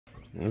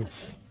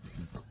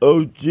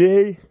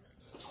OG,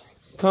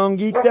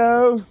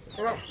 Congito,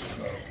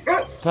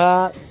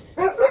 Pops.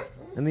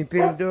 Let me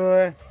pin the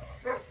door.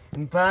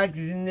 And Pox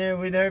is in there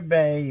with her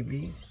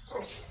babies.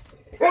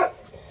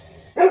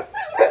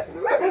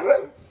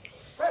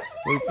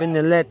 We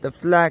finna let the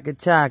flock of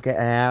chaka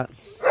out.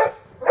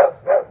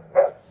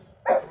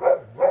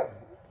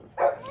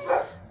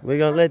 We're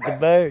gonna let the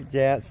birds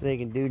out so they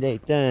can do their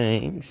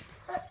things.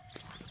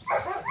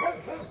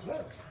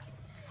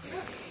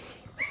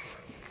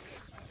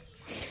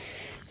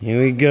 Here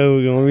we go,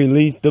 we're gonna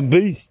release the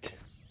beast.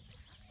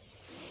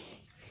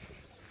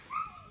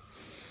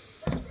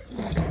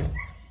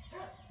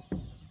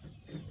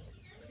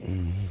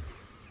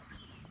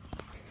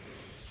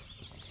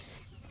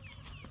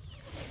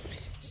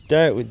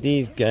 Start with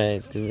these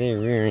guys because they're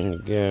rearing to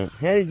go.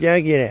 How did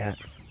y'all get out?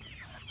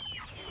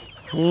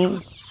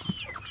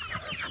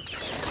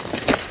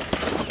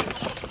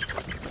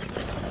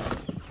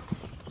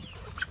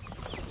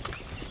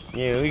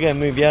 Yeah, we gotta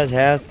move y'all's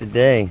house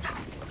today.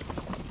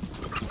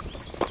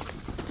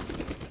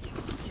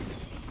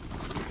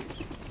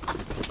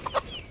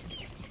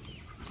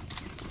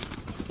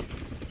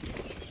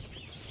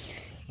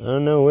 I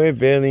don't know where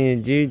Belly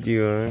and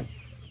Juju are.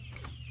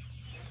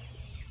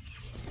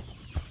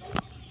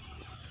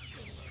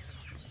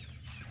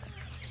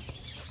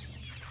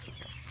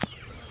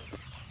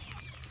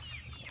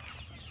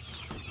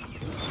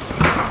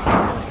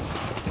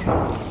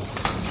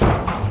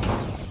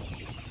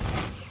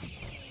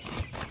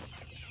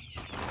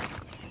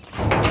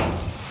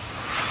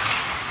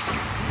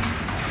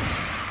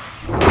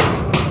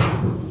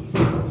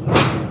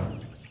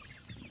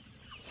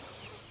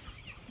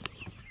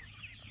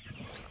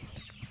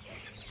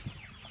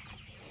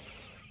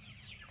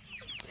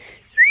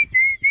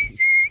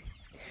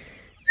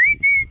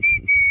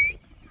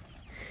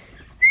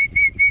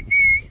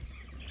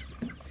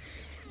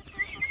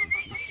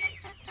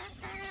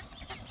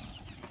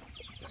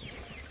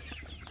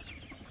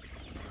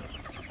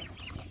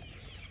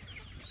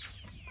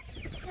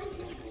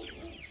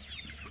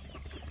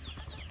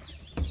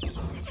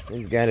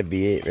 There's gotta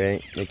be it,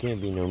 right? There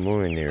can't be no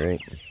more in there,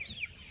 right?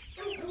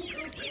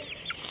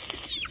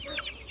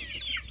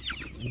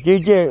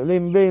 Juju, let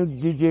him be,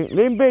 Juju.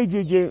 Let him be,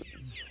 Juju.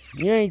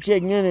 You ain't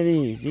check none of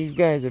these. These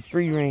guys are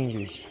free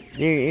rangers.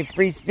 They're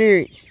free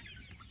spirits.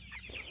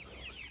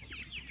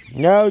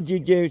 No,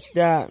 Juju,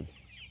 stop.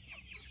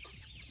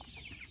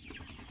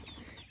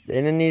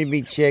 They don't need to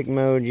be check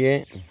mode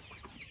yet.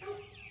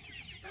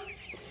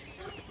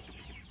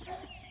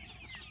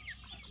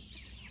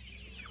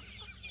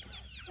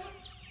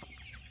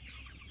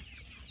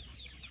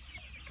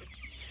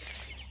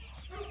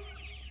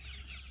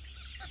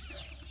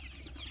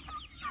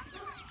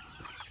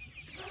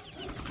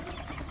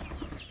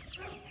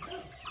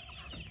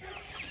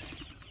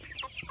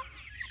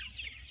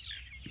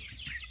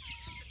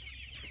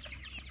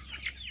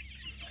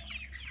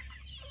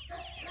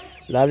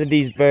 A lot of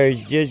these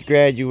birds just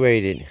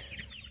graduated.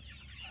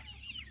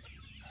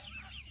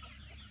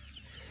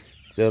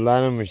 So a lot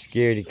of them are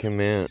scared to come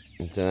out.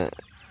 So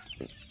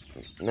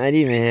not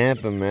even half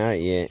of them out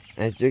yet.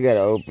 I still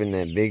gotta open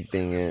that big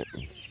thing up.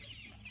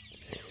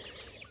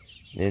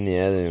 Then the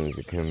other ones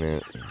will come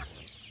out.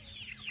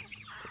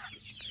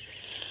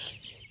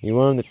 You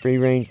want them to free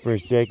range for a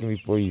second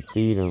before you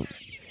feed them.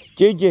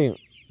 Juju!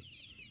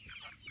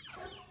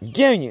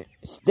 Junior,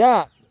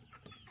 stop!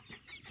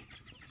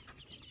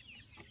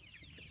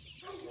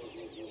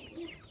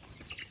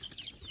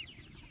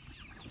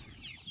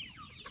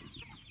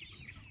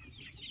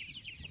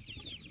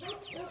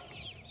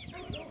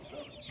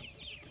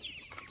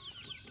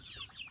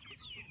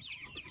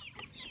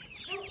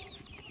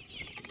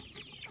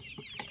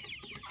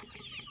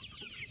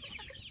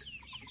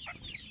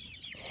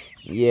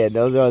 Yeah,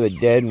 those are the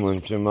dead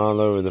ones from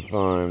all over the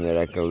farm that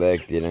I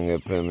collected. I'm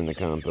going to put them in the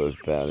compost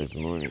pile this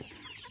morning.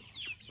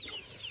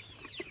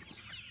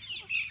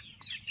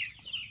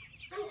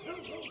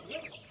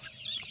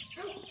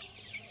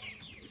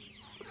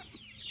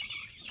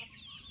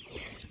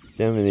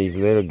 Some of these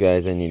little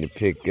guys I need to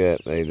pick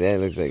up. Like that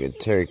looks like a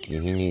turkey.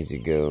 He needs to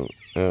go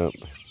up.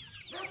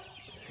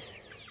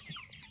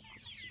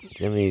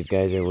 Some of these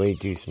guys are way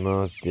too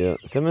small still.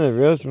 Some of the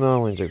real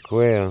small ones are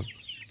quail.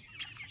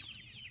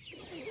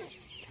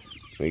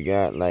 We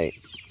got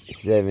like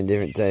 7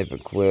 different type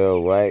of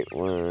quail, white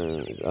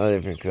ones, all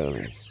different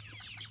colors.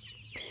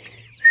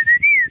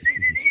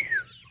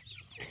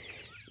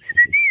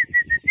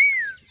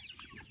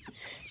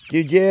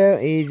 Juju,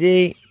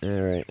 easy.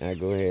 Alright, I'll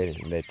go ahead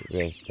and let the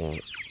rest out.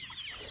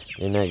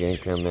 They're not going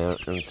to come out.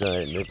 I'm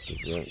trying to lift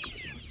this up.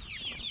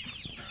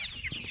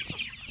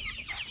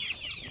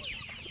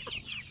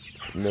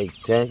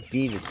 Make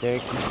turkey, the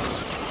turkey.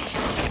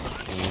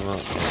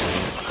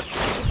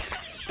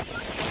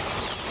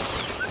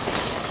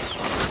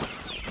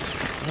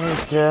 Hey,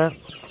 Jeff.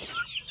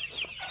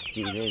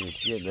 See, there's a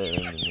shitload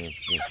of them in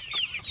there.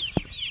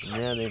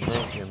 Now they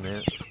might come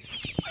out.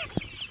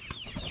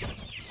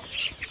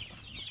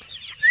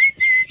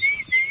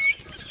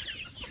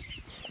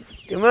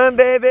 Come on,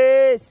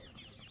 babies.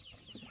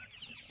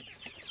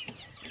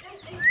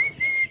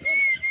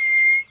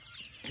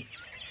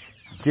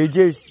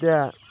 Juju,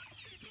 stop.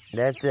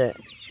 That's a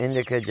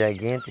Indica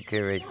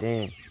gigantica right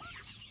there.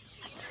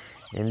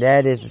 And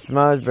that is the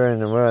smallest bird in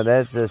the world.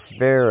 That's a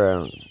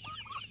sparrow.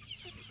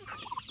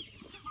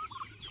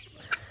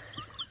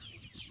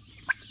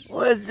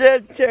 What's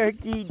up,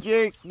 Turkey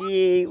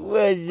Jerky?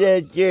 What's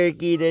up,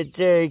 Jerky the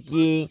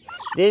Turkey?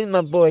 This is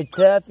my boy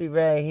Tuffy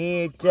right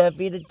here.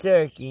 Tuffy the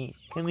Turkey.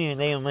 Come here,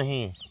 lay on my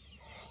hand.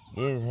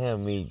 This is how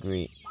we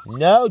greet.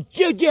 No,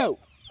 Juju!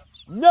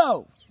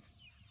 No!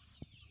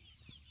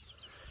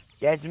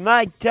 That's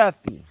my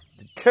Tuffy,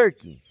 the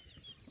Turkey.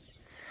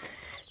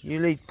 You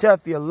leave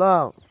Tuffy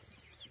alone.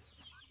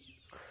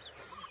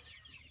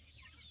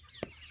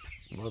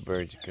 More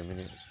birds are coming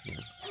in.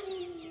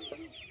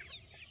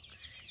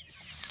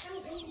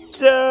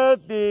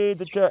 Tuffy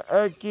the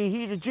Turkey.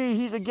 He's a G.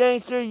 He's a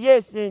gangster.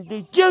 Yes,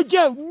 indeed.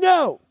 Juju,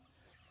 no!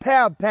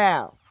 Pow,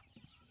 pow.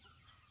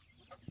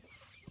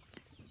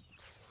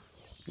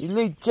 You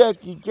leave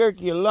Turkey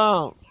Jerky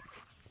alone.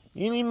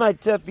 You leave my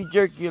Tuffy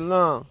Jerky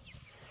alone.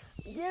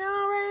 Get on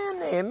around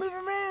there. Move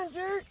around,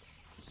 Jerk.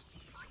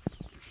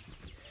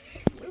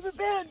 Move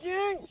about,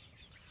 Jerk.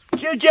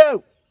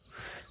 Juju!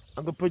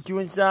 I'm going to put you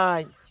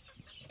inside.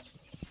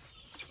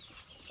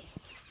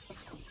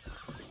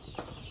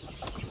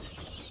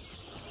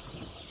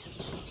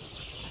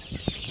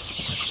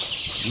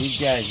 These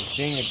guys are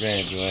soon to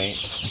graduate.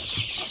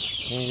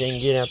 As soon as they can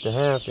get out the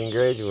house and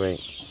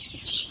graduate.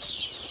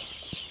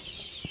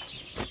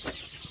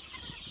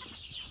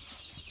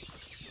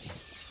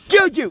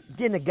 Juju!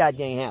 Get in the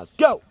goddamn house.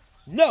 Go!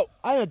 No!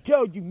 I done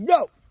told you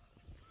no!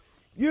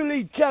 You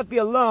leave Tuffy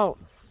alone.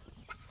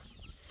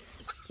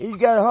 He's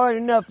got a hard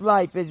enough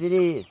life as it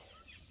is.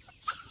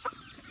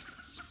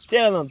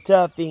 Tell him,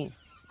 Tuffy.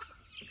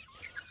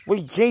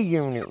 We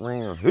G-Unit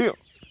around here.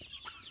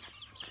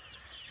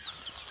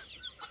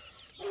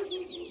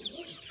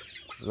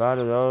 A lot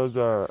of those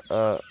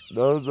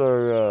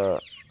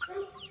are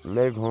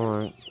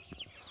Leghorns.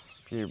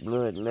 Pure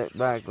blood,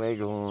 Black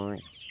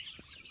Leghorns.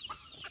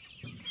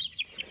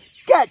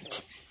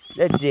 Cut!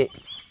 That's it.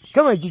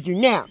 Come on, Juju,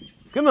 now.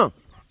 Come on.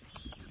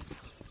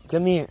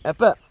 Come here.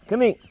 Up.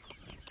 Come here.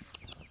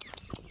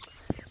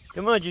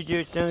 Come on, Juju.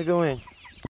 It's time to go in.